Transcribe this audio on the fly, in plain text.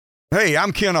Hey,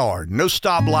 I'm Ken Ard. No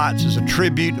Stoplights is a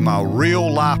tribute to my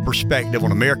real-life perspective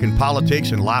on American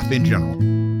politics and life in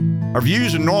general. Our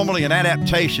views are normally an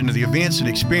adaptation to the events and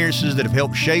experiences that have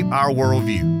helped shape our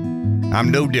worldview.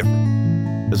 I'm no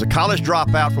different. As a college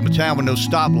dropout from a town with no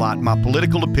stoplight, my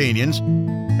political opinions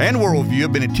and worldview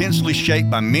have been intensely shaped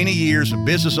by many years of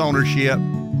business ownership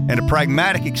and a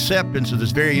pragmatic acceptance of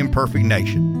this very imperfect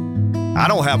nation. I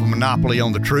don't have a monopoly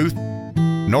on the truth,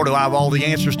 nor do I have all the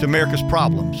answers to America's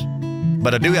problems.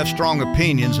 But I do have strong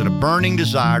opinions and a burning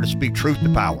desire to speak truth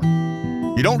to power.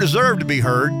 You don't deserve to be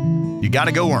heard. You got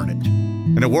to go earn it.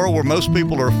 In a world where most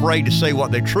people are afraid to say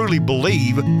what they truly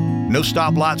believe, No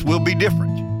Stoplights will be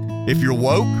different. If you're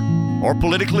woke or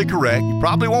politically correct, you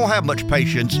probably won't have much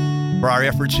patience for our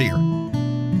efforts here.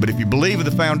 But if you believe in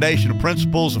the foundational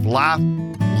principles of life,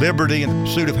 liberty, and the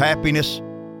pursuit of happiness,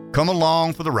 come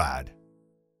along for the ride.